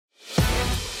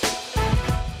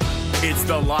It's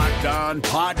the Locked On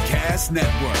Podcast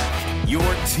Network, your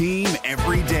team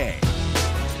every day.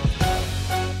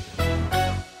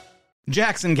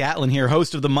 Jackson Gatlin here,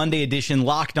 host of the Monday edition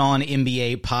Locked On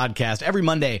NBA podcast. Every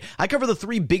Monday, I cover the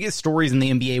three biggest stories in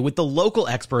the NBA with the local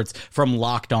experts from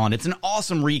Locked On. It's an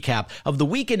awesome recap of the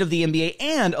weekend of the NBA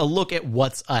and a look at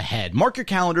what's ahead. Mark your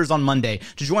calendars on Monday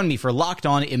to join me for Locked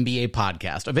On NBA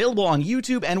podcast, available on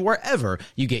YouTube and wherever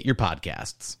you get your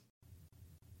podcasts.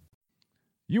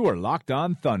 You are Locked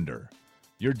On Thunder,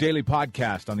 your daily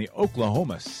podcast on the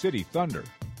Oklahoma City Thunder,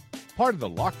 part of the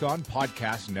Locked On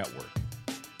Podcast Network.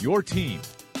 Your team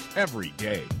every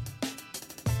day.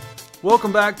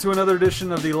 Welcome back to another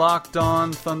edition of the Locked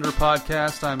On Thunder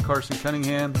podcast. I'm Carson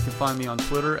Cunningham. You can find me on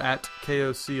Twitter at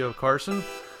KOCOCarson.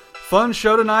 Fun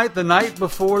show tonight, the night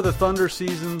before the Thunder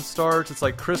season starts. It's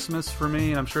like Christmas for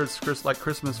me, and I'm sure it's like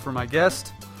Christmas for my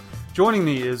guest. Joining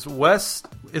me is Wes.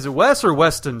 Is it Wes or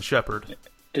Weston Shepard?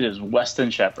 It is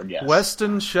Weston Shepard, yes.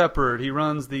 Weston Shepard. He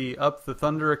runs the Up the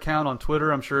Thunder account on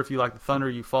Twitter. I'm sure if you like the Thunder,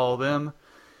 you follow them.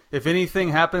 If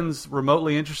anything happens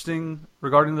remotely interesting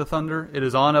regarding the Thunder, it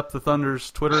is on Up the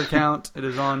Thunder's Twitter account. It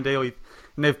is on Daily,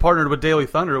 and they've partnered with Daily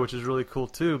Thunder, which is really cool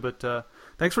too. But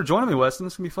thanks for joining me, Weston.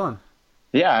 This is going to be fun.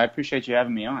 Yeah, I appreciate you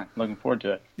having me on. Looking forward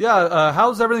to it. Yeah,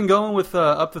 how's everything going with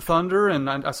Up the Thunder? And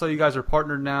I saw you guys are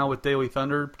partnered now with Daily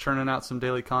Thunder, churning out some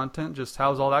daily content. Just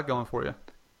how's all that going for you?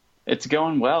 It's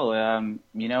going well.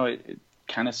 It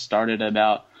kind of started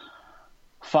about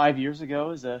 5 years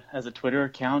ago as a Twitter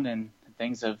account, and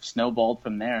things have snowballed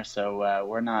from there. So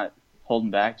we're not holding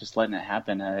back, just letting it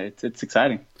happen. It's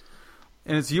exciting.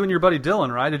 And it's you and your buddy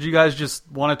Dylan, right? Did you guys just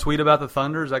want to tweet about the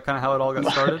Thunder? Is that kind of how it all got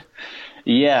started?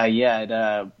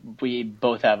 Yeah. We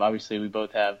both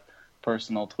have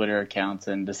personal Twitter accounts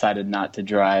and decided not to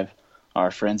drive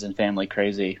our friends and family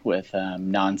crazy with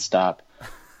nonstop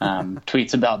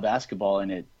tweets about basketball,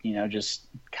 and it just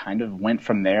kind of went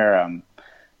from there.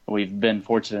 We've been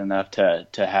fortunate enough to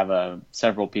have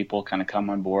several people kind of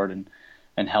come on board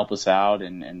and help us out,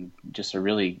 and just a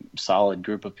really solid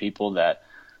group of people that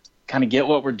kind of get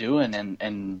what we're doing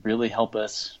and really help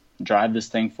us drive this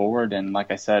thing forward. And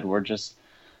like I said, we're just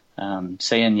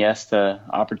saying yes to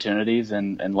opportunities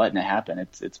and letting it happen.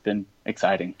 It's been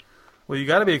exciting. Well, you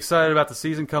got to be excited about the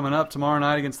season coming up tomorrow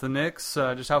night against the Knicks.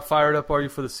 Just how fired up are you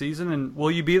for the season? And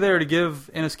will you be there to give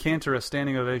Enes Kanter a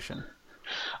standing ovation?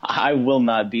 I will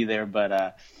not be there,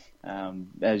 but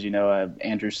as you know,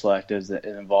 Andrew Select is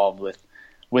involved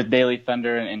with Daily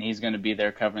Thunder, and he's going to be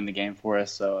there covering the game for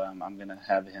us. So I'm going to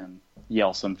have him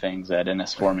yell some things at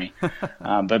Enes for me.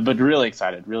 But really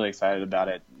excited about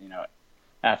it.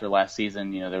 After last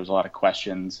season, there was a lot of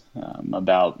questions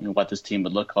about what this team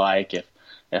would look like if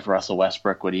Russell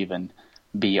Westbrook would even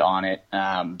be on it.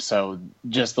 So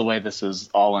just the way this has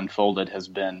all unfolded has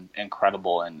been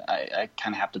incredible, and I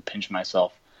kind of have to pinch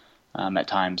myself at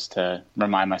times to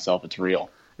remind myself it's real.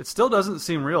 It still doesn't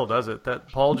seem real, does it, that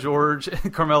Paul George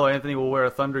and Carmelo Anthony will wear a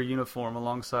Thunder uniform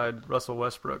alongside Russell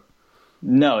Westbrook?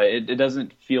 No, it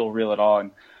doesn't feel real at all.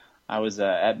 And I was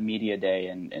at Media Day,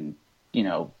 and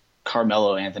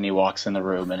Carmelo Anthony walks in the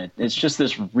room, and it's just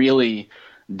this really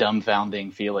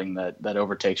dumbfounding feeling that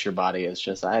overtakes your body. It's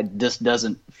just, this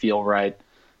doesn't feel right.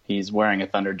 He's wearing a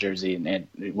Thunder jersey and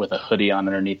with a hoodie on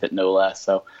underneath it, no less.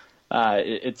 So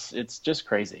it's just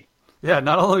crazy. Yeah,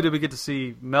 not only did we get to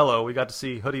see Melo, we got to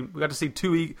see Hoodie. We got to see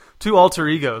two alter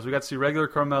egos. We got to see regular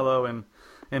Carmelo and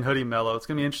Hoodie Melo. It's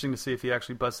going to be interesting to see if he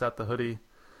actually busts out the hoodie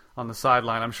on the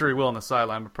sideline. I'm sure he will on the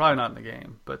sideline, but probably not in the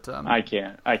game. But I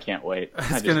can't wait.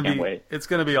 It's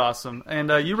going to be awesome. And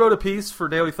you wrote a piece for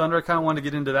Daily Thunder. I kind of wanted to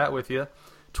get into that with you.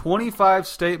 25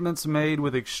 statements made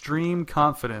with extreme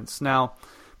confidence. Now,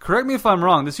 correct me if I'm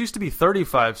wrong. This used to be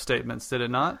 35 statements, did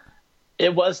it not?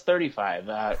 It was 35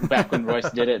 back when Royce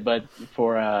did it, but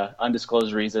for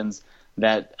undisclosed reasons,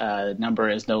 that number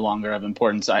is no longer of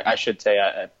importance. I should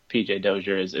say PJ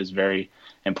Dozier is very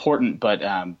important, but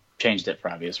changed it for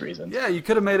obvious reasons. Yeah, you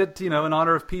could have made it, in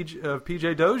honor of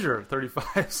PJ Dozier,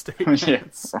 35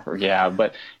 statements. Yeah,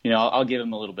 but I'll give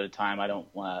him a little bit of time. I don't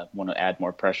want to add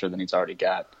more pressure than he's already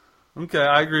got. Okay,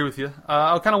 I agree with you.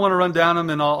 I kind of want to run down them,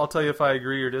 and I'll tell you if I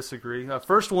agree or disagree.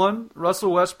 First one,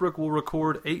 Russell Westbrook will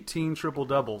record 18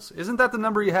 triple-doubles. Isn't that the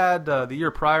number he had the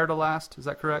year prior to last? Is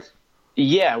that correct?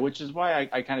 Yeah, which is why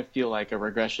I kind of feel like a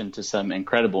regression to some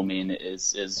incredible mean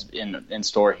is in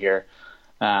store here.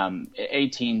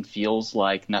 18 feels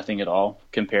like nothing at all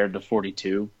compared to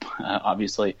 42,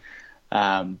 obviously.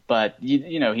 But,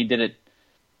 he did it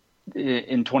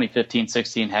in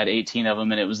 2015-16, had 18 of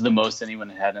them, and it was the most anyone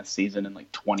had in a season in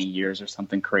like 20 years or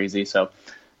something crazy. So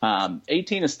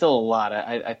 18 is still a lot.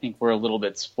 I think we're a little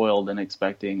bit spoiled and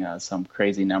expecting some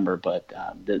crazy number, but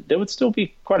there would still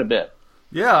be quite a bit.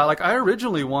 Yeah, like I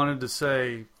originally wanted to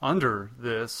say under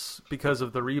this because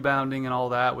of the rebounding and all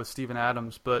that with Steven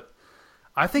Adams, but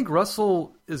I think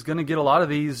Russell is going to get a lot of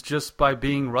these just by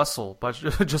being Russell,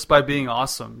 just by being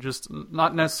awesome, just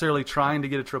not necessarily trying to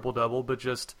get a triple-double, but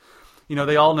just, we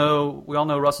all know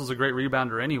Russell's a great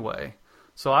rebounder anyway.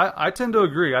 So I tend to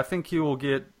agree. I think he will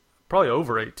get probably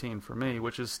over 18 for me,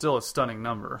 which is still a stunning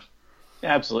number.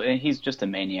 Absolutely, and he's just a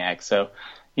maniac. So,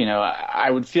 I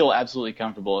would feel absolutely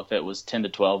comfortable if it was 10 to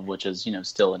 12, which is,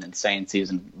 still an insane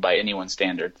season by anyone's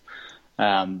standards.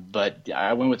 But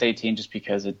I went with 18 just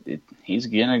because he's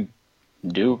going to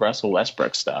do Russell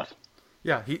Westbrook stuff.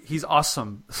 Yeah, he's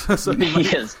awesome. So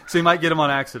he might get him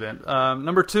on accident.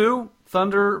 Number 2,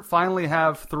 Thunder finally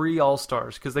have 3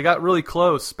 All-Stars because they got really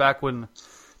close back when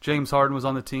James Harden was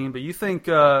on the team. But you think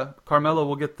Carmelo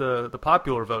will get the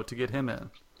popular vote to get him in?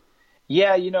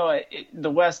 Yeah,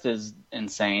 the West is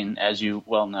insane, as you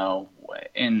well know.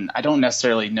 And I don't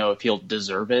necessarily know if he'll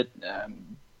deserve it.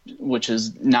 Which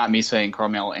is not me saying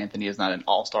Carmelo Anthony is not an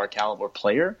all-star caliber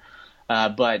player,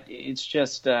 but it's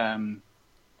just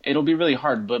it'll be really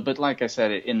hard. But like I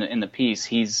said in the piece,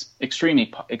 he's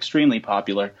extremely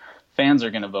popular. Fans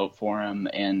are going to vote for him,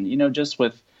 and just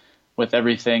with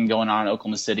everything going on in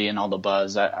Oklahoma City and all the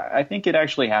buzz, I think it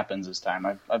actually happens this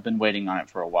time. I've been waiting on it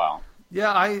for a while.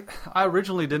 Yeah, I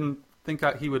originally didn't think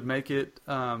he would make it,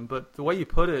 but the way you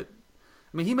put it.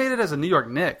 I mean, he made it as a New York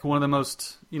Knick, one of the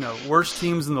most, worst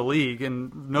teams in the league,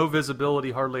 and no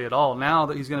visibility hardly at all. Now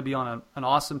that he's going to be on an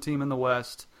awesome team in the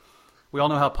West, we all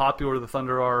know how popular the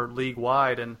Thunder are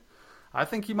league-wide, and I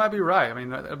think he might be right. I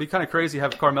mean, it'd be kind of crazy to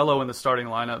have Carmelo in the starting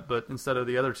lineup, but instead of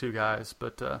the other 2 guys.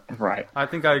 But right. I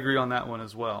think I agree on that one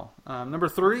as well. Number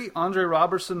 3, Andre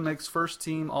Robertson makes first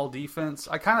team all-defense.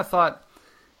 I kind of thought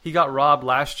he got robbed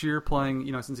last year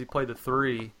playing, since he played the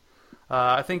 3.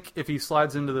 I think if he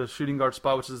slides into the shooting guard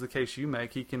spot, which is the case you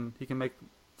make, he can make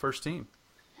first team.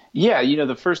 Yeah,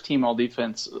 the first team all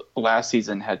defense last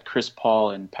season had Chris Paul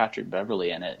and Patrick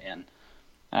Beverley in it, and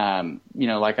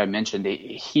like I mentioned,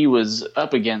 he was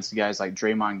up against guys like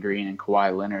Draymond Green and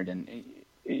Kawhi Leonard, and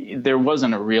there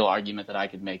wasn't a real argument that I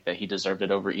could make that he deserved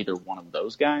it over either one of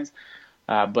those guys.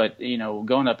 But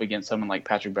going up against someone like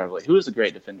Patrick Beverley, who is a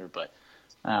great defender, but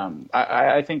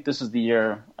I think this is the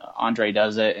year Andre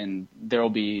does it, and there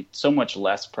will be so much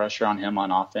less pressure on him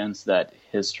on offense that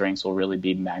his strengths will really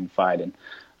be magnified. And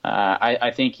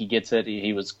I think he gets it.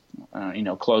 He was,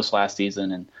 close last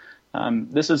season,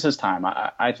 and this is his time.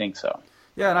 I think so.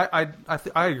 Yeah, and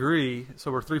I agree.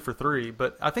 So we're 3 for 3,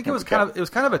 but I think it was kind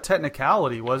of a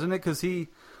technicality, wasn't it? Because he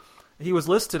was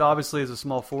listed obviously as a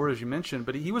small forward, as you mentioned,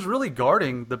 but he was really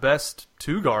guarding the best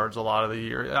 2 guards a lot of the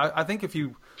year. I think if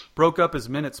you broke up his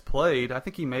minutes played, I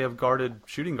think he may have guarded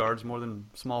shooting guards more than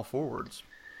small forwards.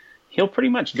 He'll pretty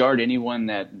much guard anyone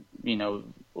that,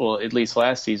 at least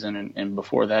last season and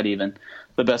before that even,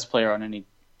 the best player on any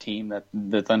team that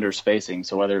the Thunder's facing.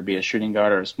 So whether it be a shooting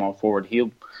guard or a small forward,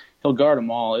 he'll guard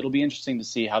them all. It'll be interesting to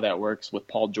see how that works with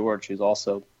Paul George, who's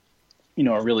also,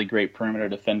 a really great perimeter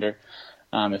defender.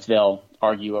 If they'll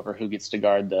argue over who gets to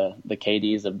guard the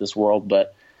KDs of this world.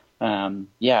 But,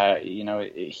 he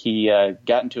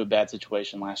got into a bad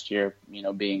situation last year,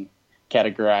 being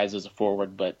categorized as a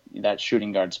forward, but that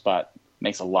shooting guard spot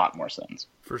makes a lot more sense.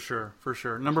 For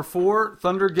sure. Number 4,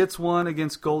 Thunder gets one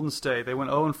against Golden State. They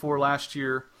went 0-4 last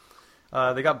year.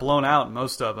 They got blown out in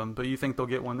most of them, but you think they'll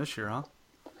get one this year, huh?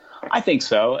 I think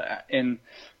so. And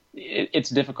it's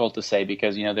difficult to say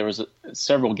because, there was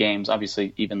several games,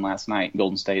 obviously even last night,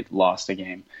 Golden State lost a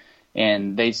game.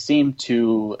 And they seem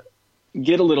to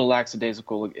get a little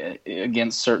lackadaisical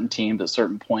against certain teams at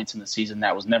certain points in the season.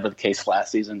 That was never the case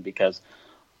last season because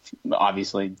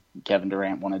obviously Kevin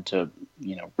Durant wanted to,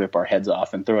 rip our heads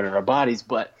off and throw it at our bodies.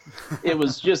 But it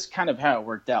was just kind of how it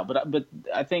worked out. But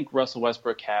I think Russell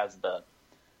Westbrook has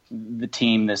the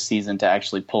team this season to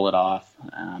actually pull it off.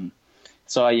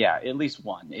 So, at least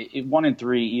one. 1 and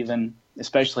 3 even,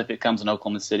 especially if it comes in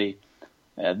Oklahoma City,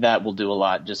 that will do a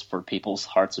lot just for people's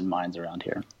hearts and minds around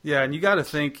here. Yeah, and you got to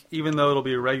think, even though it'll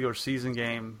be a regular season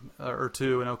game or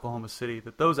 2 in Oklahoma City,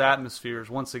 that those atmospheres,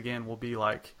 once again, will be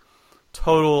like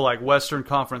total Western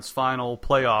Conference Final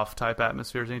playoff type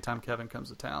atmospheres anytime Kevin comes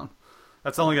to town.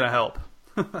 That's only going to help.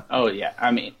 Oh, yeah.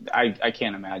 I mean, I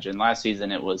can't imagine. Last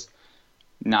season it was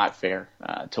not fair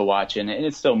to watch, and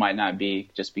it still might not be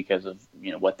just because of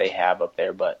what they have up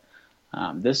there. But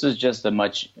this is just a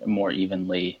much more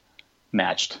evenly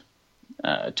matched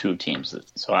 2 teams.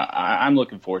 So I'm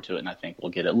looking forward to it, and I think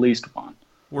we'll get at least one.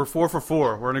 We're 4 for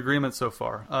 4. We're in agreement so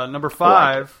far. Number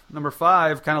five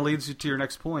kind of leads you to your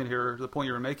next point here, the point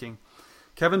you were making.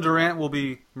 Kevin Durant will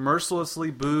be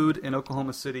mercilessly booed in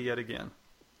Oklahoma City yet again.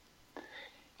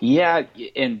 Yeah,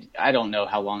 and I don't know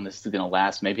how long this is going to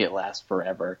last. Maybe it lasts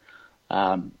forever.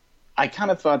 I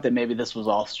kind of thought that maybe this was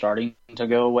all starting to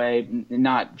go away.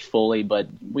 Not fully, but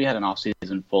we had an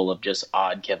offseason full of just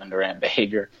odd Kevin Durant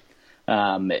behavior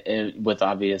with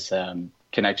obvious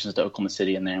connections to Oklahoma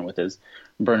City in there, and with his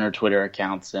burner Twitter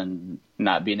accounts and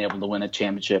not being able to win a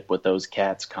championship with those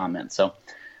Cats comments. So,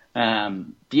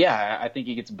 I think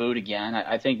he gets booed again.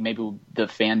 I think maybe the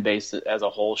fan base as a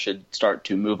whole should start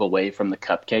to move away from the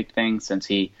cupcake thing, since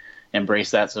he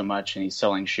embraced that so much, and he's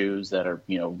selling shoes that are,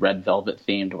 red velvet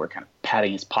themed. We're kind of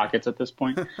patting his pockets at this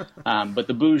point. But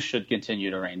the boos should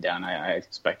continue to rain down. I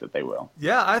expect that they will.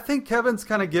 Yeah, I think Kevin's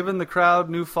kind of given the crowd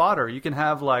new fodder. You can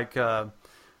have like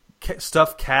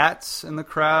stuffed cats in the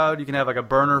crowd. You can have like a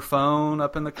burner phone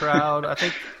up in the crowd. I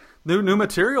think new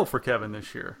material for Kevin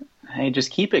this year. Hey,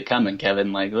 just keep it coming,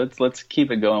 Kevin. Like let's keep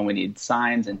it going. We need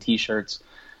signs and T-shirts.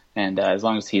 And as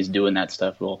long as he's doing that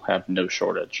stuff, we'll have no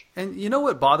shortage. And you know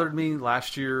what bothered me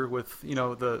last year with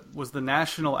was the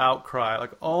national outcry,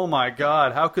 like, oh my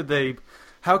God, how could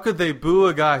they boo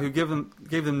a guy who gave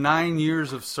them 9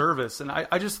 years of service? And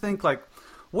I just think, like,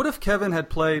 what if Kevin had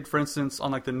played, for instance,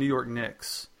 on like the New York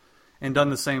Knicks and done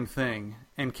the same thing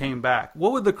and came back?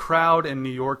 What would the crowd in New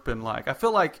York been like? I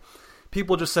feel like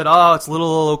people just said, oh, it's little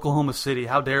old Oklahoma City.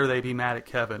 How dare they be mad at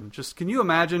Kevin? Just can you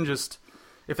imagine just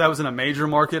if that was in a major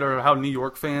market, or how New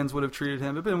York fans would have treated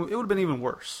him? It would have been even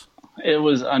worse. It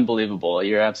was unbelievable.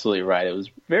 You're absolutely right. It was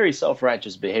very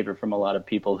self-righteous behavior from a lot of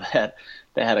people that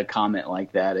had a comment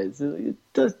like that.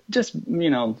 Just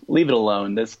leave it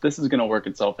alone. This is going to work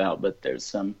itself out. But there's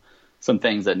some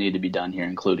things that need to be done here,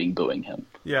 including booing him.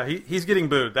 Yeah, he's getting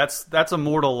booed. That's a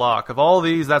mortal lock. Of all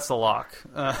these, that's the lock.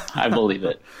 I believe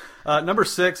it. Number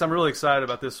 6, I'm really excited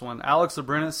about this one. Alex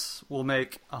Abrinas will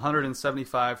make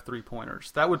 175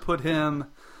 three-pointers. That would put him,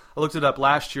 I looked it up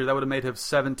last year, that would have made him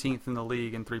 17th in the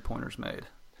league in three-pointers made.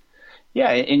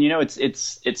 Yeah, and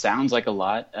it sounds like a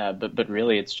lot, but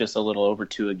really it's just a little over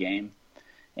 2 a game.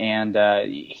 And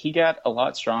he got a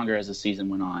lot stronger as the season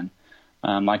went on.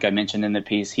 Like I mentioned in the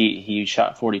piece, he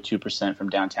shot 42% from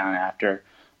downtown after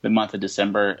the month of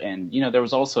December. And, there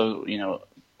was also,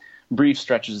 brief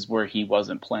stretches where he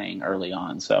wasn't playing early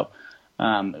on. So,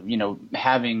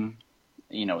 having,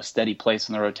 a steady place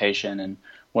in the rotation and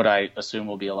what I assume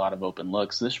will be a lot of open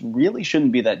looks, this really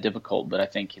shouldn't be that difficult, but I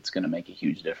think it's going to make a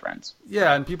huge difference.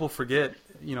 Yeah, and people forget,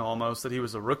 almost that he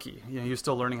was a rookie. He was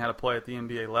still learning how to play at the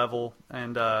NBA level.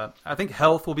 And I think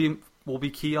health will be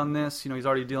key on this. He's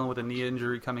already dealing with a knee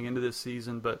injury coming into this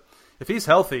season, but if he's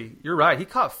healthy, you're right. He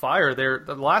caught fire there.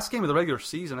 The last game of the regular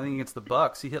season, I think against the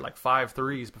Bucks, he hit like 5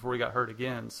 threes before he got hurt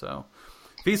again. So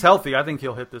if he's healthy, I think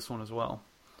he'll hit this one as well.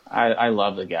 I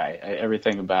love the guy,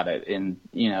 everything about it. And,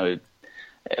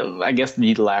 I guess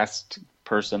the last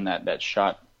person that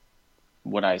shot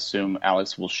what I assume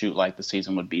Alex will shoot like the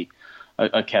season would be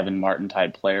a Kevin Martin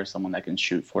type player, someone that can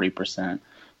shoot 40%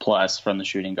 plus from the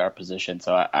shooting guard position.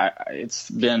 So it's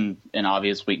been an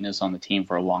obvious weakness on the team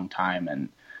for a long time, and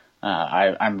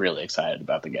I'm really excited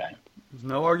about the guy. There's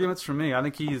no arguments from me. I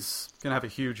think he's going to have a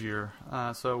huge year.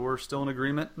 So we're still in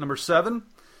agreement. Number 7,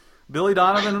 Billy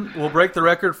Donovan will break the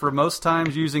record for most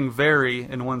times using very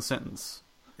in one sentence.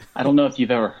 I don't know if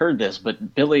you've ever heard this,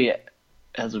 but Billy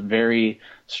has a very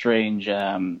strange,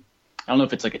 I don't know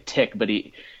if it's like a tick, but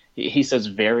he says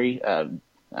very,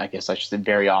 I guess I should say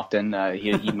very often.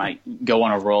 He might go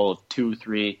on a roll of 2,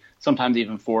 3, sometimes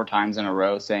even 4 times in a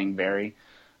row saying very.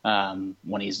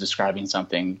 When he's describing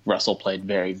something. Russell played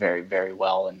very, very, very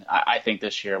well. And I think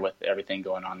this year with everything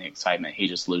going on, the excitement, he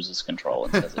just loses control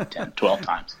and says it 10, 12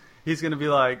 times. He's going to be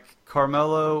like,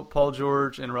 Carmelo, Paul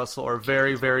George, and Russell are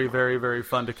very, very, very, very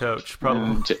fun to coach.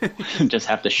 Probably. Just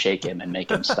have to shake him and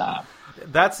make him stop.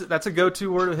 That's a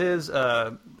go-to word of his.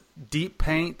 Deep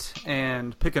paint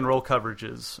and pick and roll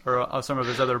coverages are some of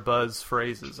his other buzz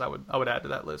phrases. I would add to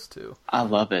that list too. I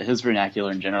love it. His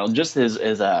vernacular in general, just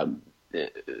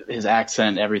his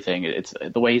accent, everything. It's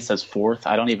the way he says fourth.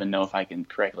 I don't even know if I can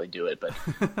correctly do it,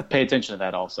 but pay attention to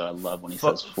that also. I love when he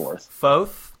says fourth.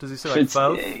 Fourth? Does he say like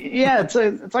fourth? Yeah,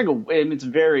 it's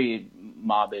very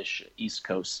mobbish East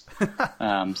Coast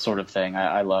sort of thing.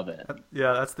 I love it.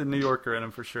 Yeah, that's the New Yorker in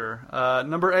him for sure.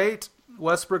 Number 8,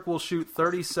 Westbrook will shoot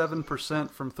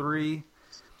 37% from 3. He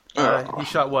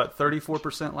shot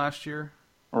 34% last year?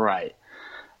 Right.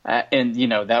 And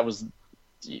that was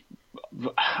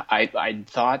I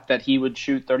thought that he would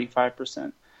shoot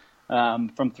 35%.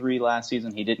 from 3 last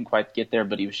season. He didn't quite get there,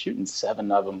 but he was shooting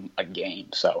 7 of them a game.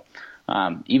 So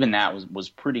even that was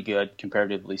pretty good,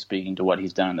 comparatively speaking, to what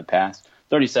he's done in the past.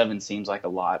 37 seems like a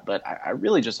lot, but I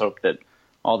really just hope that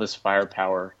all this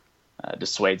firepower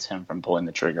dissuades him from pulling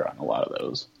the trigger on a lot of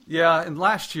those. Yeah, and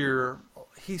last year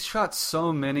he shot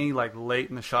so many like late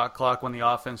in the shot clock when the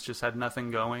offense just had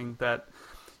nothing going that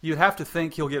you'd have to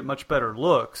think he'll get much better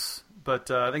looks,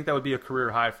 but I think that would be a career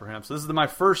high for him. So this is my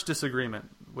first disagreement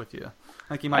with you. I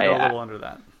think he might go a little under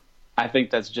that. I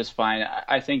think that's just fine.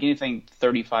 I think anything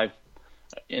 35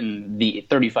 in the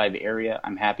 35 area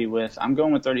I'm happy with. I'm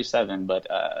going with 37, but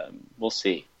we'll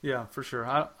see. Yeah, for sure.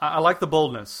 I like the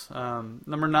boldness.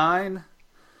 Number 9,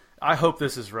 I hope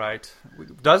this is right.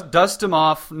 Dust him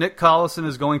off. Nick Collison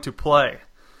is going to play.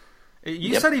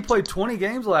 You said he played 20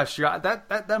 games last year.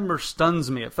 That number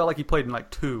stuns me. It felt like he played in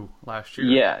like 2 last year.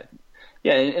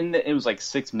 Yeah, and it was like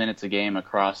 6 minutes a game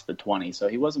across the 20, so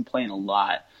he wasn't playing a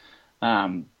lot.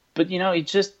 But, he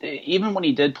just, even when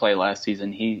he did play last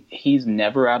season, he's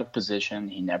never out of position.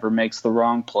 He never makes the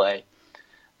wrong play.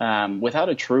 Without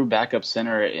a true backup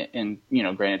center, and,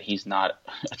 granted, he's not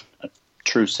a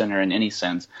true center in any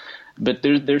sense, but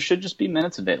there should just be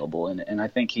minutes available. And I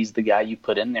think he's the guy you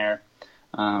put in there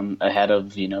ahead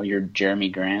of, your Jeremy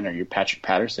Grant or your Patrick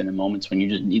Patterson in moments when you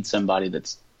just need somebody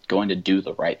that's going to do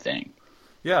the right thing.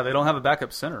 Yeah, they don't have a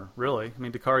backup center, really. I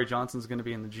mean, Dakari Johnson's going to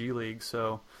be in the G League,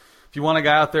 so if you want a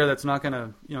guy out there that's not going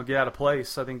to, get out of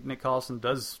place, I think Nick Collison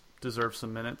does deserve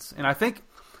some minutes. And I think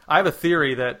I have a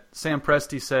theory that Sam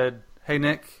Presti said, "Hey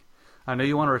Nick, I know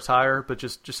you want to retire, but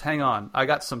just hang on. I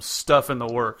got some stuff in the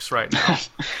works right now."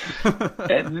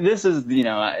 This is,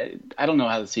 I don't know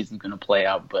how the season's going to play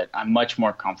out, but I'm much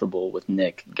more comfortable with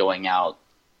Nick going out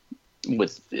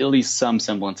with at least some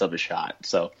semblance of a shot.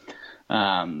 So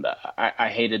I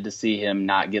hated to see him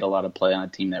not get a lot of play on a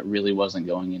team that really wasn't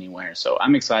going anywhere. So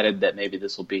I'm excited that maybe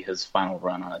this will be his final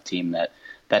run on a team that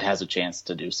has a chance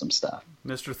to do some stuff.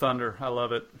 Mr. Thunder, I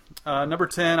love it. Number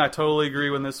 10, I totally agree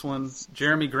with this one.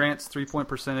 Jeremy Grant's three-point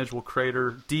percentage will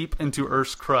crater deep into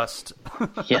Earth's crust.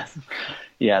 Yes.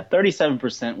 Yeah,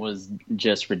 37% was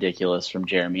just ridiculous from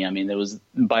Jeremy. I mean, it was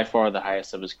by far the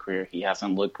highest of his career. He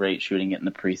hasn't looked great shooting it in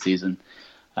the preseason.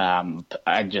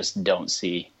 I just don't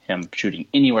see him shooting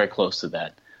anywhere close to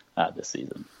that this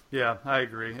season. Yeah, I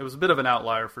agree. It was a bit of an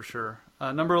outlier for sure.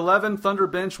 Number 11, Thunder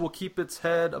bench will keep its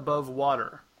head above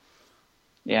water.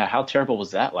 Yeah, how terrible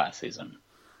was that last season?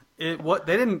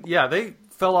 They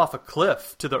fell off a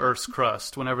cliff to the Earth's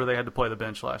crust whenever they had to play the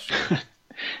bench last year.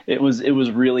 It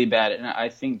was really bad, and I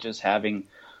think just having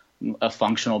a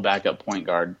functional backup point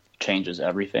guard changes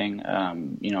everything.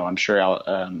 I'm sure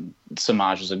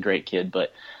Samaj is a great kid,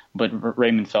 but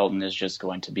Raymond Felton is just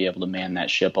going to be able to man that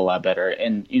ship a lot better.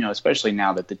 And, especially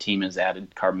now that the team has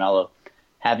added Carmelo,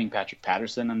 having Patrick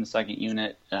Patterson in the second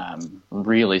unit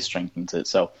really strengthens it.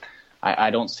 So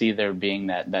I don't see there being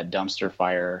that dumpster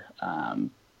fire,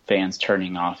 fans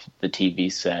turning off the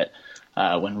TV set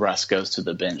when Russ goes to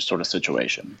the bench sort of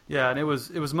situation. Yeah, and it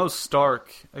was most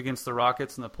stark against the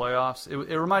Rockets in the playoffs.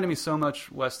 It reminded me so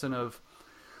much, Weston, of,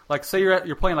 like, say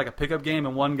you're playing like a pickup game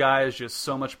and one guy is just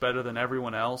so much better than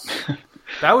everyone else.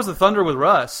 That was the Thunder with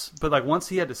Russ, but like once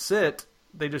he had to sit,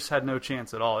 they just had no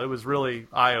chance at all. It was really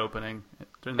eye-opening.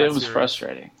 It was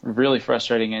frustrating, really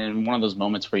frustrating, and one of those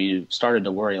moments where you started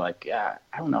to worry, like,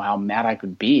 I don't know how mad I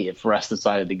could be if Russ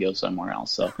decided to go somewhere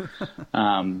else. So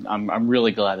I'm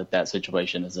really glad that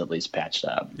situation is at least patched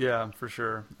up. Yeah, for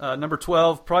sure. Number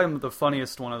 12, probably the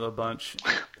funniest one of the bunch.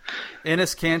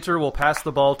 Enes Kanter will pass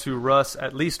the ball to Russ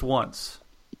at least once.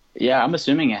 Yeah, I'm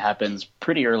assuming it happens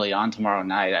pretty early on tomorrow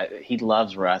night. He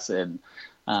loves Russ, and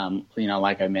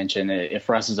like I mentioned, if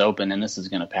Russ is open and this is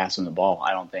going to pass him the ball,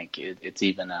 I don't think it's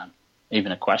even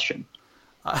a question.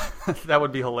 That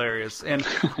would be hilarious. And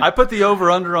I put the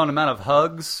over-under on amount of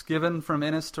hugs given from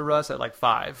Enes to Russ at like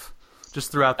 5,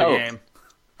 just throughout the game.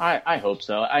 I hope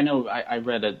so. I know I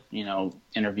read a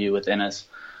interview with Enes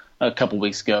a couple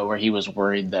weeks ago where he was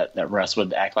worried that Russ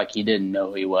would act like he didn't know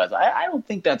who he was. I don't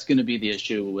think that's going to be the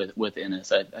issue with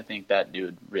Enes. I think that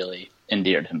dude really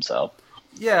endeared himself.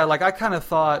 Yeah, like I kind of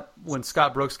thought when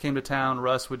Scott Brooks came to town,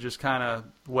 Russ would just kind of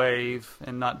wave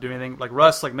and not do anything. Like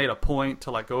Russ made a point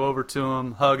to go over to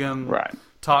him, hug him, right,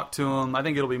 talk to him. I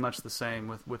think it'll be much the same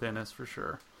with Enes for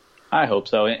sure. I hope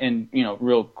so. And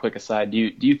real quick aside, do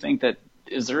you think that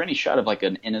is there any shot of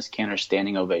an Enes Kanter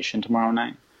standing ovation tomorrow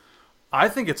night? I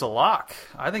think it's a lock.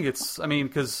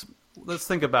 Because let's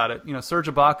think about it. Serge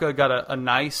Ibaka got a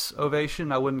nice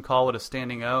ovation. I wouldn't call it a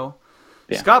standing O.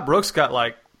 Yeah. Scott Brooks got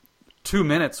 2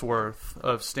 minutes worth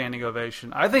of standing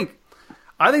ovation. I think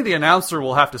I think the announcer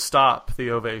will have to stop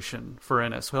the ovation for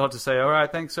Ennis. We'll have to say, all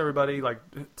right, thanks, everybody,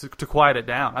 to quiet it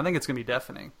down. I think it's going to be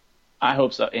deafening. I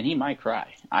hope so. And he might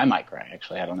cry. I might cry,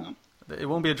 actually. I don't know. It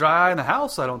won't be a dry eye in the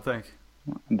house, I don't think.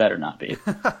 Better not be.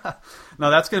 No,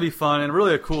 that's going to be fun and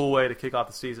really a cool way to kick off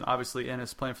the season. Obviously,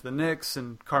 Ennis playing for the Knicks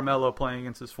and Carmelo playing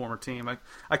against his former team.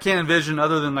 I can't envision,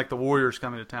 other than the Warriors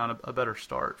coming to town, a better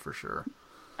start for sure.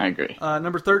 I agree.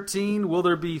 Number 13,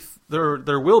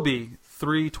 there will be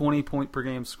 3 20-point per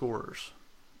game scorers.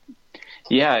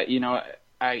 Yeah,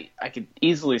 I could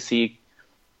easily see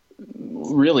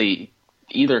really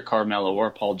either Carmelo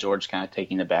or Paul George kind of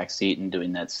taking the back seat and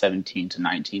doing that 17 to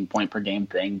 19 point per game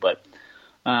thing. But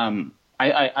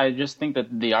I just think that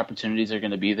the opportunities are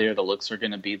going to be there. The looks are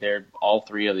going to be there. All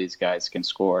three of these guys can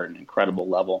score at an incredible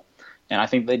level. And I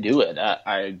think they do it.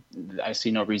 I see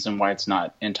no reason why it's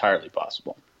not entirely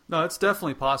possible. No, it's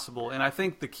definitely possible. And I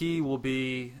think the key will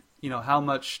be, how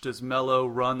much does Melo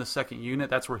run the second unit?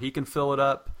 That's where he can fill it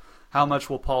up. How much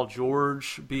will Paul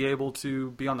George be able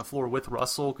to be on the floor with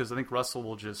Russell? Because I think Russell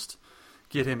will just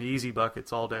get him easy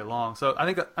buckets all day long. So I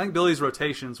think Billy's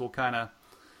rotations will kind of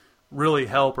really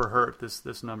help or hurt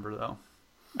this number, though.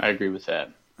 I agree with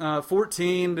that.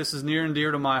 14, this is near and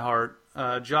dear to my heart.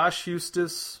 Josh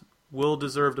Huestis will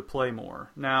deserve to play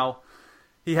more. Now,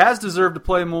 he has deserved to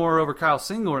play more over Kyle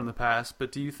Singler in the past,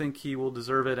 but do you think he will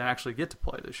deserve it and actually get to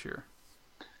play this year?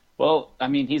 Well, I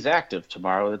mean, he's active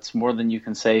tomorrow. That's more than you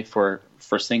can say for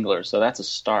Singler, so that's a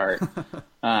start.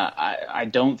 I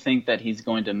don't think that he's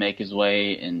going to make his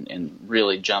way and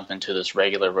really jump into this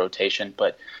regular rotation,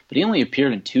 but he only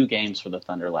appeared in 2 games for the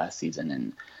Thunder last season,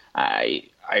 and I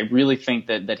really think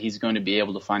that he's going to be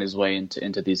able to find his way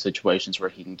into these situations where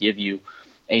he can give you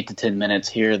 8 to 10 minutes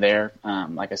here or there.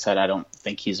 Like I said, I don't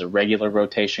think he's a regular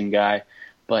rotation guy,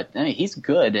 but he's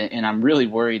good, and I'm really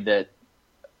worried that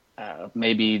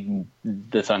maybe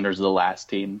the Thunder's the last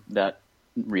team that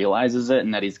realizes it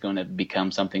and that he's going to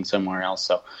become something somewhere else.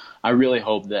 So I really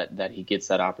hope that he gets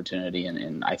that opportunity,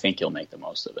 and I think he'll make the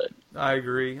most of it. I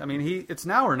agree. I mean, it's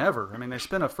now or never. I mean, they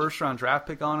spent a first-round draft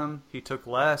pick on him. He took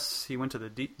less. He went to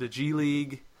the G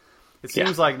League. It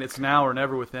seems like it's now or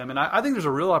never with him. And I think there's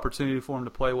a real opportunity for him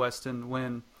to play Weston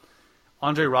when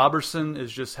Andre Robertson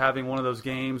is just having one of those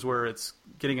games where it's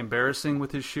getting embarrassing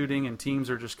with his shooting and teams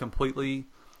are just completely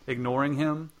ignoring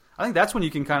him. I think that's when you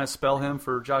can kind of spell him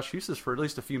for Josh Huestis for at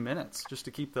least a few minutes just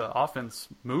to keep the offense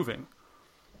moving.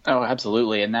 Oh,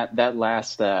 absolutely. And that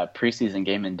last preseason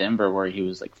game in Denver where he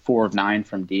was 4 of 9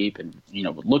 from deep and,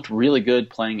 looked really good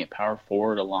playing at power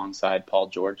forward alongside Paul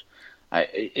George.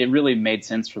 It really made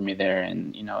sense for me there.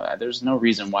 And, there's no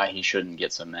reason why he shouldn't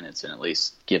get some minutes and at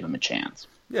least give him a chance.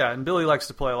 Yeah, and Billy likes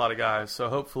to play a lot of guys, so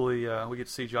hopefully we get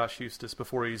to see Josh Huestis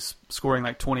before he's scoring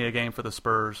 20 a game for the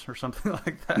Spurs or something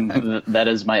like that. That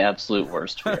is my absolute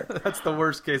worst fear. That's the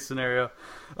worst case scenario.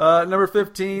 Number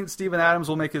 15, Steven Adams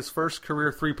will make his first career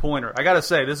three-pointer. I got to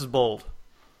say, this is bold.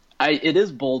 It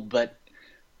is bold, but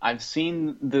I've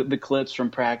seen the clips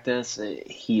from practice.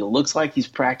 He looks like he's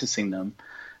practicing them.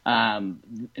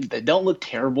 They don't look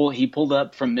terrible. He pulled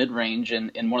up from mid-range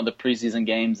in one of the preseason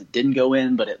games. It didn't go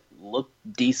in, but it looked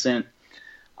decent.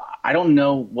 I don't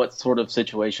know what sort of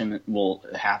situation will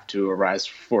have to arise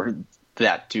for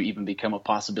that to even become a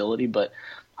possibility, but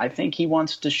I think he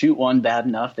wants to shoot one bad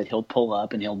enough that he'll pull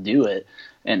up and he'll do it.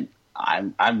 And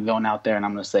I'm going out there and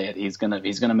I'm going to say it. He's going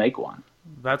to make one.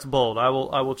 That's bold. I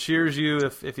will cheers you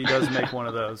if he does make one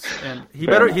of those. And he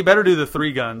better do the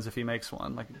 3 guns if he makes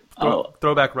one.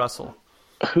 Throwback Russell.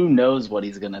 Who knows what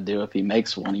he's going to do if he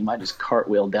makes one? He might just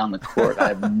cartwheel down the court. I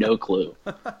have no clue.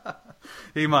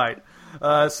 He might.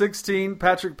 16,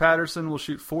 Patrick Patterson will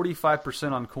shoot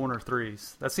 45% on corner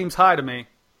threes. That seems high to me.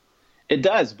 It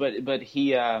does, but he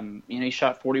he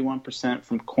shot 41%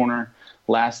 from corner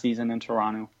last season in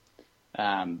Toronto.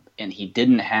 And he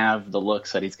didn't have the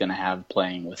looks that he's going to have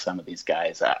playing with some of these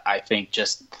guys. I think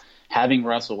just having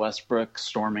Russell Westbrook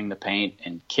storming the paint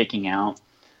and kicking out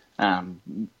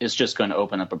is just going to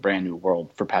open up a brand new world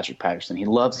for Patrick Patterson. He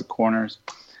loves the corners.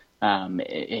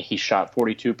 He shot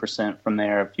 42% from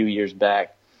there a few years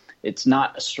back. It's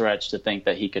not a stretch to think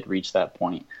that he could reach that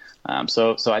point.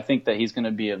 So I think that he's going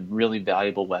to be a really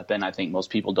valuable weapon. I think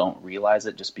most people don't realize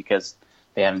it just because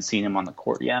they haven't seen him on the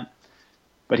court yet.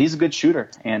 But he's a good shooter,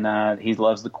 and he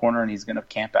loves the corner, and he's going to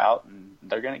camp out, and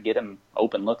they're going to get him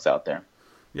open looks out there.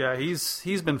 Yeah,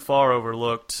 he's been far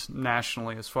overlooked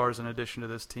nationally as far as an addition to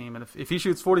this team. And if he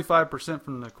shoots 45%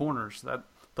 from the corners, that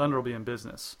Thunder will be in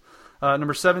business.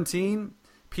 Number 17,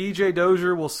 P.J.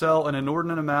 Dozier will sell an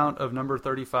inordinate amount of number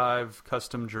 35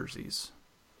 custom jerseys.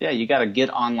 you got to get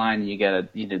online and you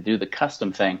got to do the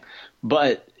custom thing.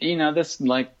 But, this,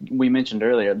 like we mentioned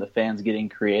earlier, the fans getting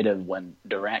creative when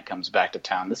Durant comes back to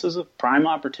town. This is a prime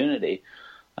opportunity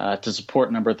to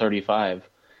support number 35,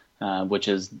 which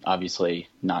is obviously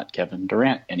not Kevin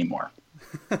Durant anymore.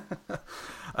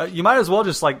 You might as well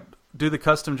just do the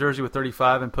custom jersey with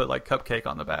 35 and put Cupcake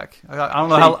on the back. I don't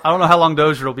know how long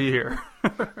Dozier will be here.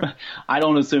 I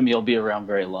don't assume he'll be around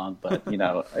very long, but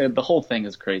the whole thing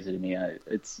is crazy to me.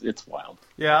 It's wild.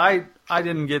 Yeah, I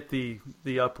didn't get the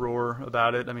uproar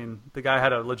about it. I mean, the guy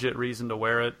had a legit reason to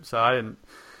wear it, so I didn't.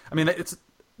 I mean,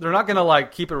 they're not going to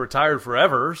keep it retired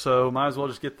forever, so might as well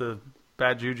just get the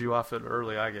bad juju off it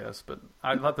early, I guess. But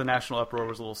I thought the national uproar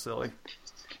was a little silly.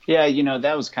 Yeah,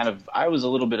 that was I was a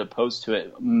little bit opposed to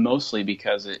it, mostly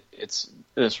because it's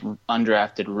this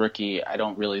undrafted rookie. I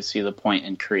don't really see the point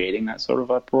in creating that sort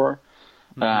of uproar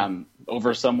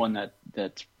over someone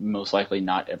that's most likely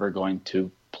not ever going to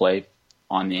play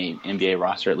on the NBA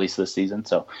roster, at least this season.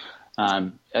 So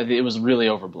it was really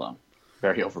overblown,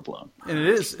 very overblown. And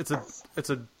it's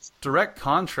a direct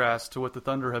contrast to what the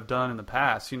Thunder have done in the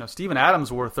past. Steven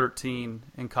Adams wore 13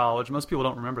 in college. Most people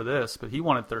don't remember this, but he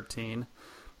wanted 13.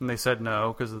 And they said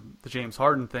no because of the James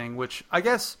Harden thing, which I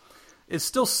guess is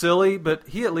still silly, but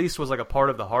he at least was a part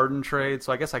of the Harden trade.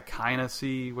 So I guess I kind of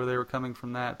see where they were coming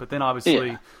from that. But then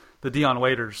obviously the Dion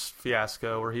Waiters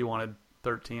fiasco where he wanted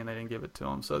 13 and they didn't give it to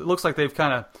him. So it looks like they've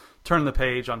kind of turned the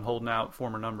page on holding out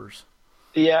former numbers.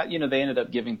 Yeah, they ended up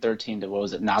giving 13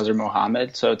 to, Nazir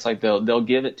Mohammed. So it's they'll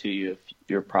give it to you if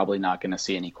you're probably not going to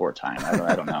see any court time.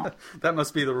 I don't know. That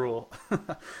must be the rule.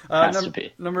 Has to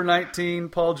be. Number 19,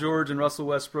 Paul George and Russell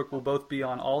Westbrook will both be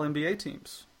on all NBA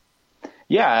teams.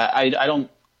 Yeah, I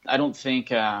don't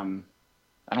think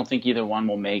either one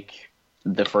will make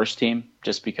the first team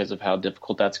just because of how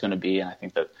difficult that's going to be, and I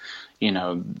think that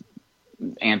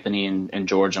Anthony and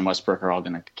George and Westbrook are all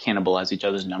going to cannibalize each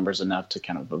other's numbers enough to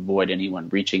kind of avoid anyone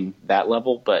reaching that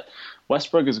level. But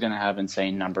Westbrook is going to have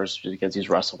insane numbers because he's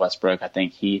Russell Westbrook. I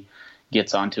think he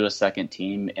gets onto a second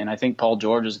team. And I think Paul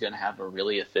George is going to have a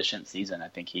really efficient season. I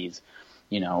think he's,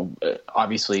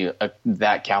 obviously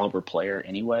that caliber player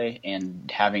anyway.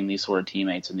 And having these sort of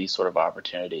teammates and these sort of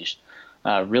opportunities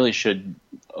really should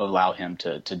allow him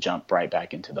to jump right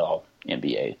back into the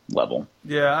all-NBA level.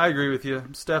 Yeah, I agree with you.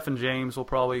 Steph and James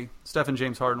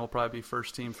Harden will probably be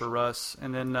first team for Russ.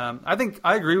 And then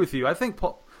I agree with you. I think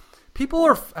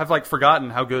people have forgotten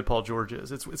how good Paul George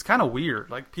is. It's kind of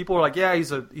weird. People are yeah,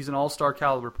 he's an all-star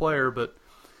caliber player, but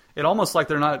it almost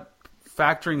they're not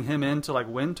factoring him into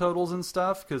win totals and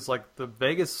stuff because the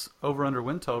Vegas over/under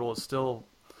win total is still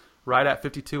right at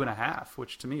 52.5,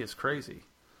 which to me is crazy.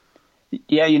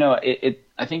 Yeah,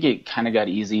 I think it kind of got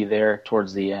easy there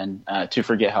towards the end to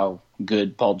forget how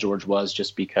good Paul George was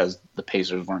just because the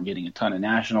Pacers weren't getting a ton of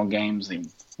national games. They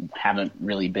haven't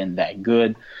really been that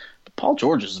good. But Paul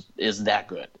George is that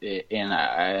good. And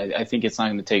I think it's not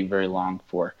going to take very long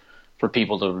for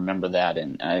people to remember that.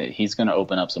 And he's going to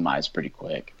open up some eyes pretty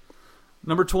quick.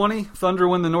 Number 20, Thunder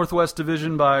win the Northwest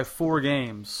Division by 4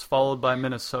 games, followed by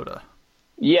Minnesota.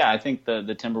 Yeah, I think the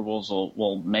Timberwolves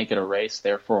will make it a race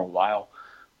there for a while.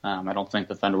 I don't think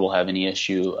the Thunder will have any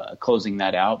issue closing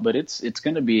that out, but it's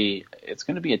going to be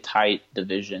a tight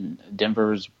division.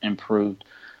 Denver's improved.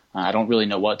 I don't really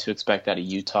know what to expect out of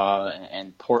Utah,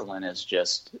 and Portland is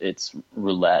it's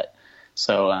roulette.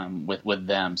 So with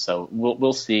them, so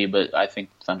we'll see. But I think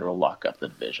Thunder will lock up the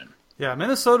division. Yeah,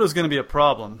 Minnesota is going to be a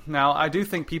problem. Now I do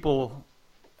think people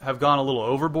have gone a little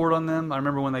overboard on them. I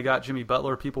remember when they got Jimmy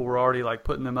Butler, people were already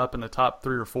putting them up in the top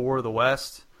 3 or 4 of the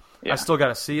West. Yeah. I still got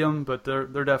to see them, but they're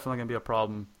definitely going to be a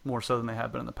problem more so than they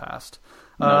have been in the past.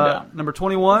 No doubt. Number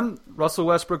 21, Russell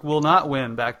Westbrook will not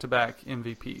win back-to-back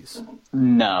MVPs.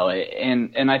 No,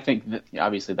 and I think that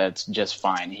obviously that's just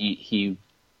fine. He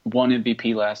won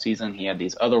MVP last season. He had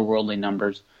these otherworldly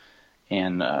numbers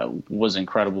and was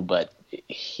incredible, but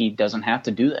he doesn't have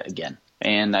to do that again.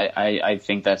 And I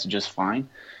think that's just fine.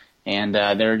 And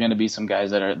there are going to be some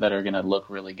guys that are going to look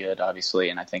really good, obviously.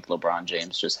 And I think LeBron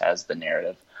James just has the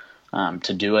narrative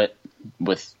to do it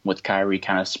with Kyrie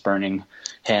kind of spurning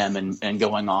him and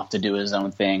going off to do his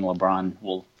own thing. LeBron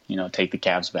will, take the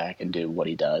Cavs back and do what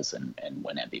he does and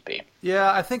win MVP.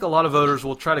 Yeah, I think a lot of voters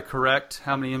will try to correct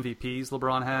how many MVPs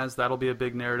LeBron has. That'll be a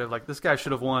big narrative. This guy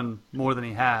should have won more than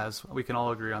he has. We can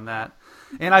all agree on that.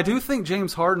 And I do think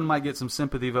James Harden might get some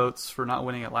sympathy votes for not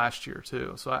winning it last year,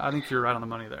 too. So I think you're right on the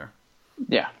money there.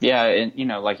 Yeah.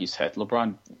 And, like you said,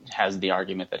 LeBron has the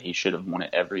argument that he should have won it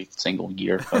every single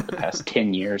year of the past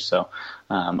 10 years. So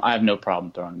I have no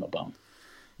problem throwing him a bone.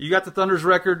 You got the Thunder's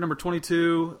record, number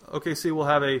 22. OKC will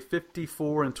have a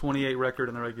 54-28 record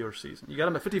in the regular season. You got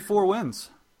them at 54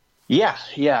 wins.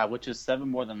 Yeah, which is 7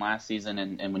 more than last season.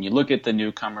 And when you look at the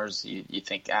newcomers, you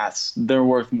think, they're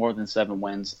worth more than 7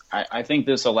 wins. I think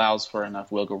this allows for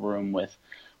enough wiggle room with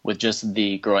just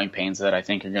the growing pains that I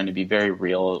think are going to be very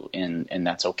real, and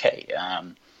that's okay.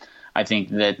 I think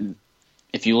that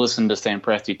if you listen to Sam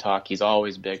Presti talk, he's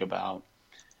always big about,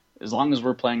 as long as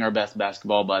we're playing our best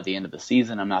basketball by the end of the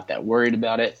season, I'm not that worried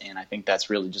about it. And I think that's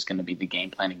really just going to be the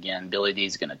game plan again. Billy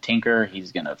D's going to tinker.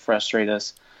 He's going to frustrate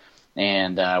us.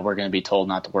 And we're going to be told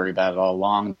not to worry about it all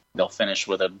along. They'll finish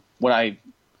with what I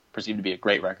perceive to be a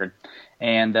great record.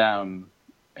 And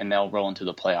they'll roll into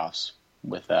the playoffs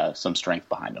with some strength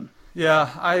behind them.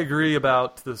 Yeah, I agree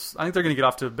about this. I think they're going to get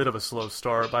off to a bit of a slow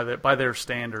start by their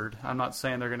standard. I'm not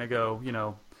saying they're going to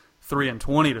go,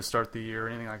 3-20 to start the year or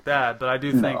anything like that, but I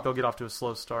do think they'll get off to a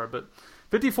slow start. But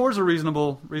 54 is a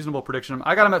reasonable prediction.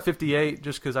 I got them at 58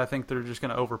 just because I think they're just going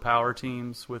to overpower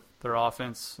teams with their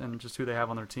offense and just who they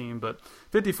have on their team. But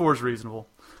 54 is reasonable.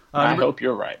 I hope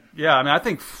you're right. Yeah, I might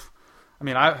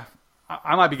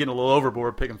be getting a little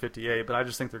overboard picking 58, but I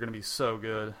just think they're going to be so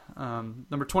good.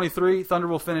 Number 23, Thunder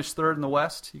will finish third in the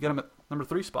West. You got them at number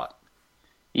 3 spot.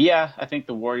 Yeah, I think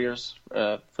the Warriors,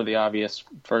 for the obvious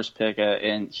first pick,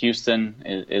 in Houston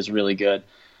is really good.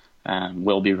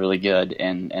 Will be really good,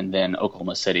 and then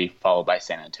Oklahoma City, followed by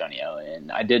San Antonio.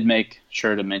 And I did make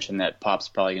sure to mention that Pop's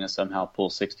probably going to somehow pull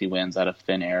 60 wins out of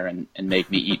thin air and make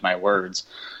me eat my words.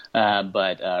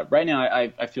 But right now,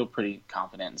 I feel pretty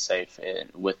confident and safe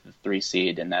with the 3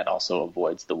 seed, and that also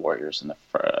avoids the Warriors in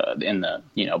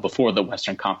the before the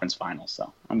Western Conference Finals.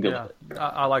 So I'm good with it.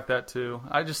 I like that too.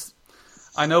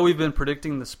 I know we've been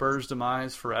predicting the Spurs'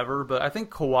 demise forever, but I think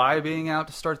Kawhi being out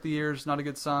to start the year is not a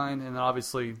good sign. And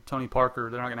obviously, Tony Parker,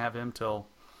 they're not going to have him till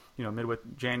midway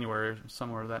January or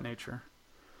somewhere of that nature.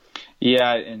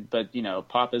 Yeah, but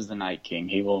Pop is the Night King.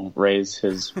 He will raise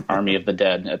his army of the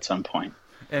dead at some point.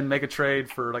 And make a trade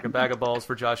for like a bag of balls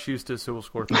for Josh Hustis, who will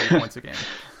score 30 points a game.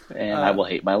 And I will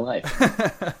hate my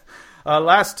life.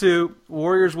 Last 2,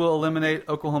 Warriors will eliminate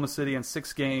Oklahoma City in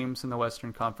 6 games in the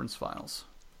Western Conference Finals.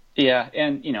 Yeah,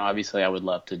 and obviously I would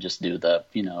love to just do the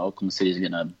Oklahoma City is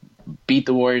going to beat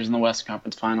the Warriors in the Western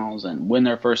Conference Finals and win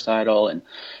their first title and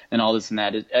all this and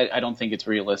that. I don't think it's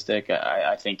realistic.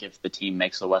 I think if the team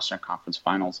makes the Western Conference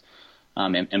Finals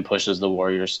and pushes the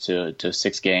Warriors to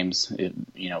 6 games,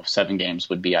 7 games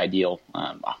would be ideal.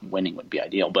 Winning would be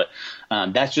ideal, but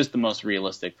that's just the most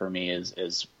realistic for me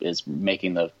is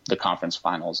making the conference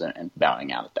finals and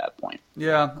bowing out at that point.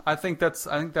 Yeah, I think that's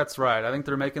right. I think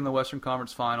they're making the Western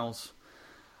Conference Finals.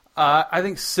 I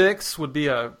think 6 would be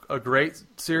a great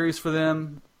series for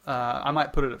them. I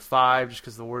might put it at 5 just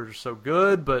because the Warriors are so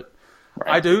good, but.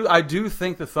 Right. I do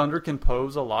think the Thunder can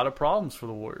pose a lot of problems for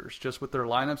the Warriors, just with their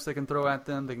lineups they can throw at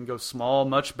them. They can go small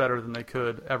much better than they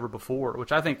could ever before,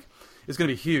 which I think is going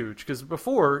to be huge because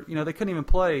before, they couldn't even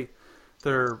play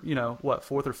their,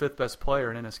 4th or 5th best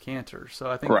player in Enes Kanter.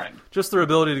 So I think just their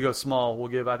ability to go small will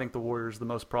give, I think, the Warriors the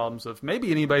most problems of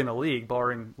maybe anybody in the league,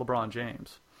 barring LeBron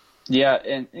James. Yeah,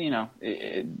 and,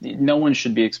 no one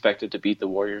should be expected to beat the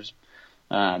Warriors.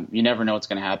 You never know what's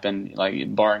going to happen.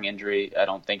 Like barring injury, I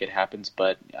don't think it happens.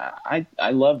 But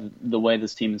I love the way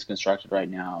this team is constructed right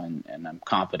now, and I'm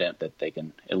confident that they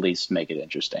can at least make it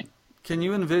interesting. Can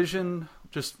you envision?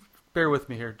 Just bear with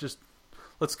me here. Just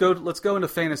let's go into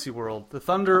fantasy world. The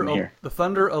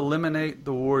Thunder eliminate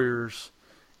the Warriors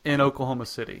in Oklahoma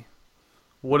City.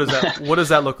 What does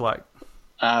that look like?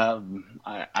 I'm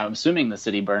assuming the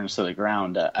city burns to the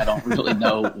ground. I don't really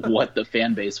know what the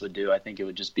fan base would do. I think it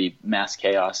would just be mass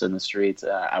chaos in the streets.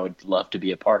 I would love to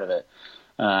be a part of it.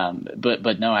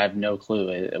 But no, I have no clue.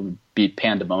 It would be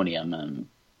pandemonium, and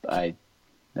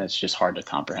that's just hard to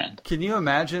comprehend. Can you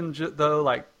imagine, though,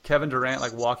 like Kevin Durant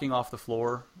like walking off the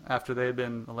floor after they had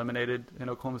been eliminated in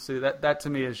Oklahoma City? That to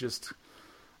me is just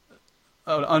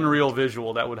an unreal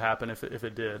visual that would happen if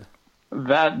it did.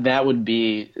 That would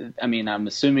be, I'm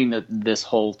assuming that this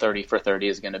whole 30 for 30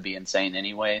 is going to be insane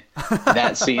anyway.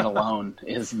 That scene alone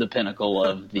is the pinnacle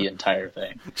of the entire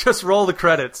thing. Just roll the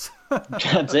credits.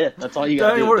 That's it. That's all you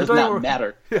got to do. It does not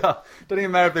matter. Yeah, doesn't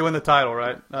even matter if they win the title,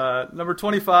 right? Number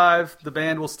 25, the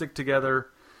band will stick together,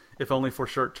 if only for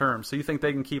short term. So you think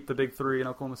they can keep the big 3 in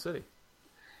Oklahoma City?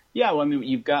 Yeah, well,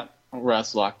 you've got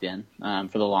Russ locked in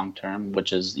for the long term,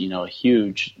 which is, a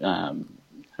huge,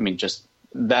 just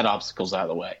that obstacle's out of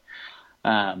the way.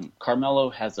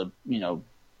 Carmelo has a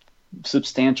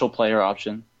substantial player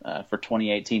option for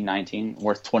 2018-19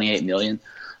 worth $28 million.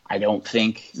 I don't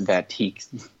think that he's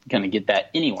going to get that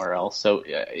anywhere else. So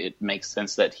it makes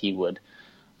sense that he would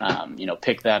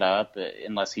pick that up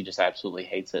unless he just absolutely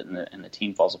hates it and the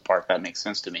team falls apart. That makes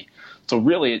sense to me. So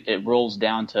really it rolls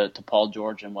down to Paul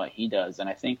George and what he does. And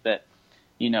I think that,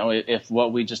 if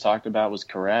what we just talked about was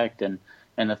correct and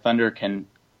the Thunder can,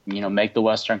 make the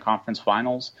Western Conference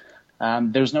Finals,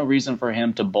 there's no reason for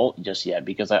him to bolt just yet,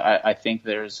 because I think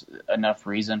there's enough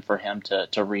reason for him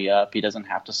to re-up. He doesn't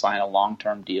have to sign a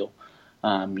long-term deal.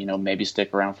 Maybe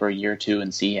stick around for a year or two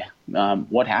and see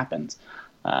what happens.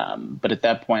 But at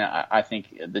that point, I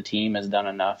think the team has done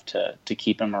enough to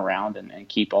keep him around and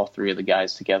keep all three of the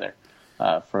guys together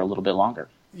for a little bit longer.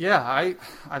 Yeah,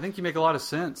 I think you make a lot of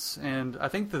sense. And I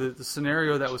think the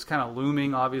scenario that was kind of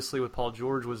looming, obviously, with Paul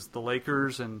George was the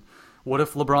Lakers. And what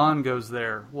if LeBron goes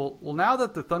there? Well, now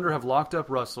that the Thunder have locked up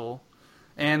Russell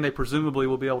and they presumably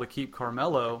will be able to keep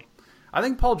Carmelo, I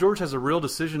think Paul George has a real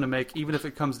decision to make, even if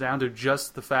it comes down to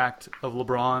just the fact of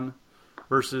LeBron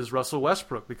versus Russell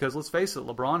Westbrook. Because let's face it,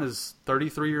 LeBron is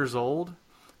 33 years old,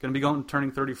 going to be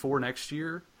turning 34 next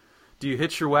year. Do you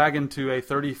hitch your wagon to a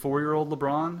 34-year-old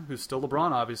LeBron, who's still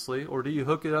LeBron, obviously, or do you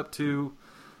hook it up to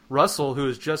Russell, who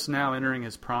is just now entering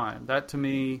his prime? That, to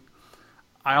me,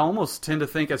 I almost tend to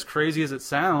think, as crazy as it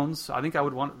sounds, I think I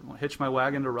would want to hitch my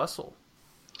wagon to Russell.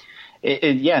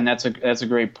 Yeah, and that's a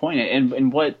great point.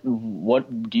 And what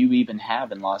do you even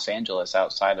have in Los Angeles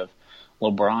outside of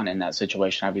LeBron in that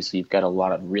situation? Obviously, you've got a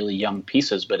lot of really young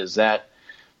pieces, but is that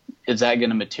going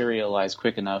to materialize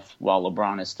quick enough while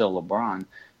LeBron is still LeBron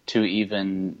to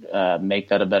even make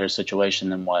that a better situation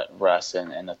than what Russ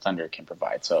and the Thunder can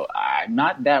provide? So I'm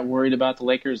not that worried about the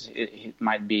Lakers. It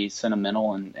might be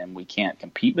sentimental, and we can't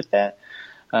compete with that.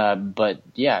 But,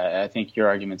 yeah, I think your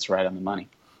argument's right on the money.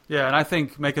 Yeah, and I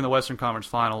think making the Western Conference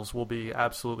Finals will be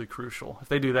absolutely crucial. If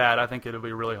they do that, I think it'll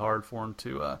be really hard for them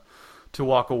to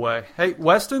walk away. Hey,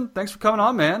 Weston, thanks for coming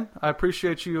on, man. I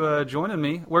appreciate you joining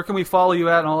me. Where can we follow you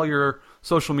at on all your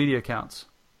social media accounts?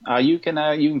 You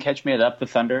can catch me at Up the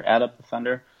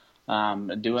Thunder,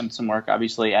 doing some work,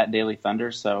 obviously, at Daily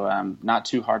Thunder, so not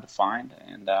too hard to find.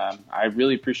 And I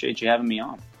really appreciate you having me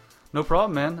on. No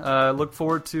problem, man. Look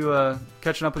forward to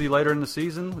catching up with you later in the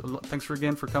season. Thanks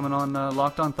again for coming on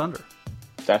Locked On Thunder.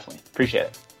 Definitely. Appreciate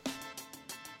it.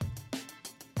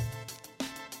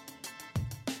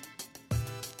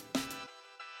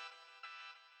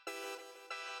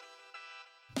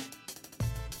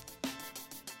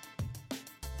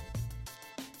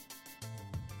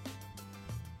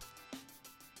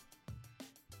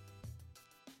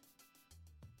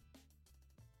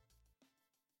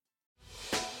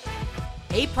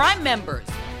 Hey, Prime members,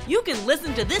 you can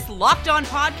listen to this Locked On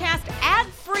podcast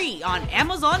ad-free on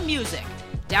Amazon Music.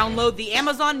 Download the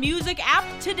Amazon Music app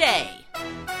today.